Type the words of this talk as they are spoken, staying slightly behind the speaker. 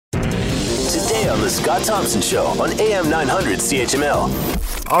today on The Scott Thompson Show on AM 900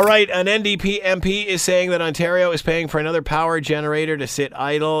 CHML. All right, an NDP MP is saying that Ontario is paying for another power generator to sit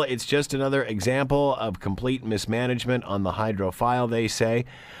idle. It's just another example of complete mismanagement on the hydro file, they say.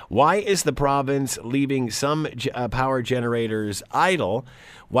 Why is the province leaving some power generators idle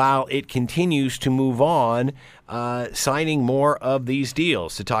while it continues to move on, signing more of these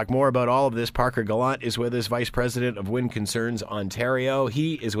deals? To talk more about all of this, Parker Gallant is with us, Vice President of Wind Concerns Ontario.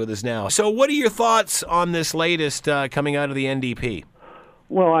 He is with us now. So what are your thoughts on this latest coming out of the NDP?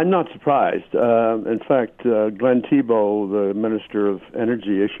 Well, I'm not surprised. In fact, Glenn Thibeault, the Minister of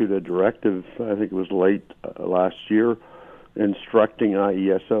Energy, issued a directive, I think it was late last year, instructing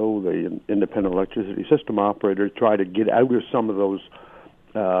IESO, the Independent Electricity System Operator, to try to get out of some of those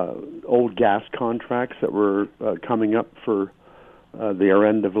old gas contracts that were coming up for their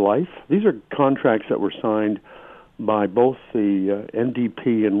end of life. These are contracts that were signed by both the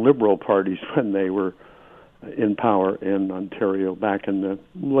NDP and Liberal parties when they were in power in Ontario back in the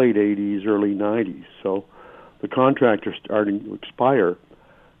late 80s, early 90s. So the contracts are starting to expire.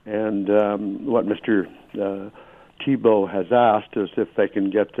 And what Mr. Thibeault has asked is if they can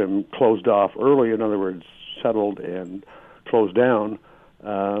get them closed off early, in other words, settled and closed down,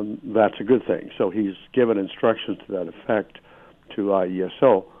 that's a good thing. So he's given instructions to that effect to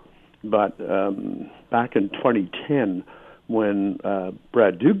IESO. But back in 2010, when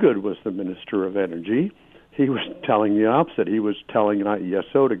Brad Dogood was the Minister of Energy, he was telling the opposite. He was telling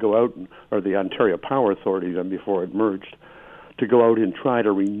IESO to go out, or the Ontario Power Authority then before it merged, to go out and try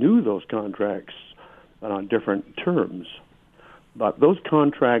to renew those contracts on different terms. But those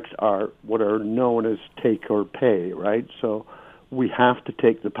contracts are what are known as take or pay, right? So we have to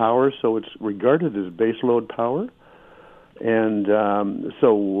take the power, so it's regarded as baseload power. And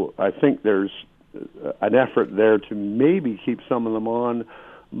so I think there's an effort there to maybe keep some of them on,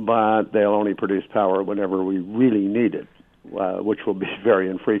 but they'll only produce power whenever we really need it, which will be very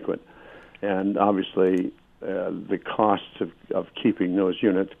infrequent. And obviously, the costs of keeping those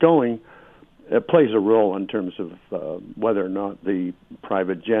units going, it plays a role in terms of whether or not the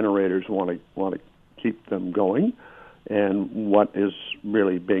private generators want to keep them going, and what is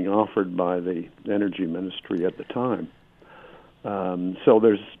really being offered by the Energy Ministry at the time. So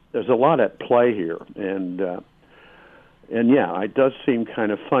there's a lot at play here, and yeah, it does seem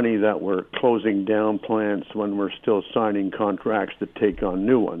kind of funny that we're closing down plants when we're still signing contracts to take on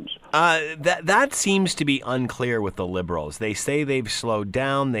new ones. That seems to be unclear with the Liberals. They say they've slowed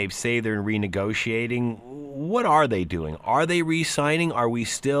down. They say they're renegotiating. What are they doing? Are they re-signing? Are we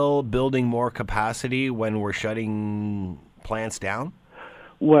still building more capacity when we're shutting plants down?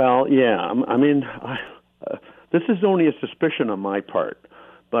 Well, yeah. I mean, this is only a suspicion on my part.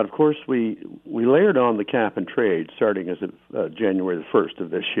 But, of course, we layered on the cap and trade starting as of January the 1st of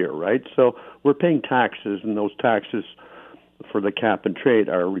this year, right? So we're paying taxes, and those taxes for the cap and trade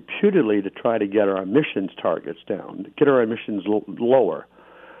are reputedly to try to get our emissions targets down, to get our emissions lower.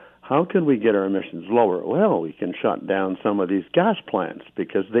 How can we get our emissions lower? Well, we can shut down some of these gas plants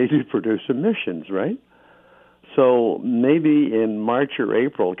because they do produce emissions, right? So maybe in March or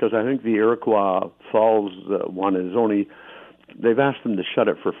April, because I think the Iroquois Falls one is only... They've asked them to shut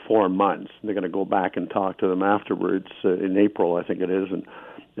it for 4 months. They're going to go back and talk to them afterwards in April, I think it is,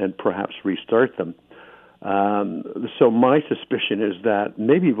 and perhaps restart them. So my suspicion is that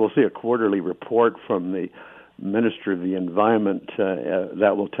maybe we'll see a quarterly report from the Minister of the Environment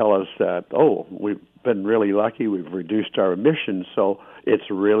that will tell us that, we've been really lucky, we've reduced our emissions, so it's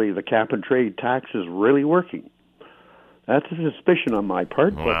really, the cap and trade tax is really working. That's a suspicion on my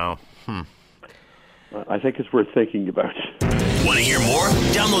part. Wow. I think it's worth thinking about. Want to hear more?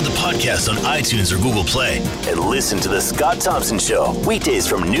 Download the podcast on iTunes or Google Play and listen to The Scott Thompson Show weekdays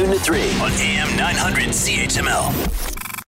from noon to 3 on AM 900 CHML.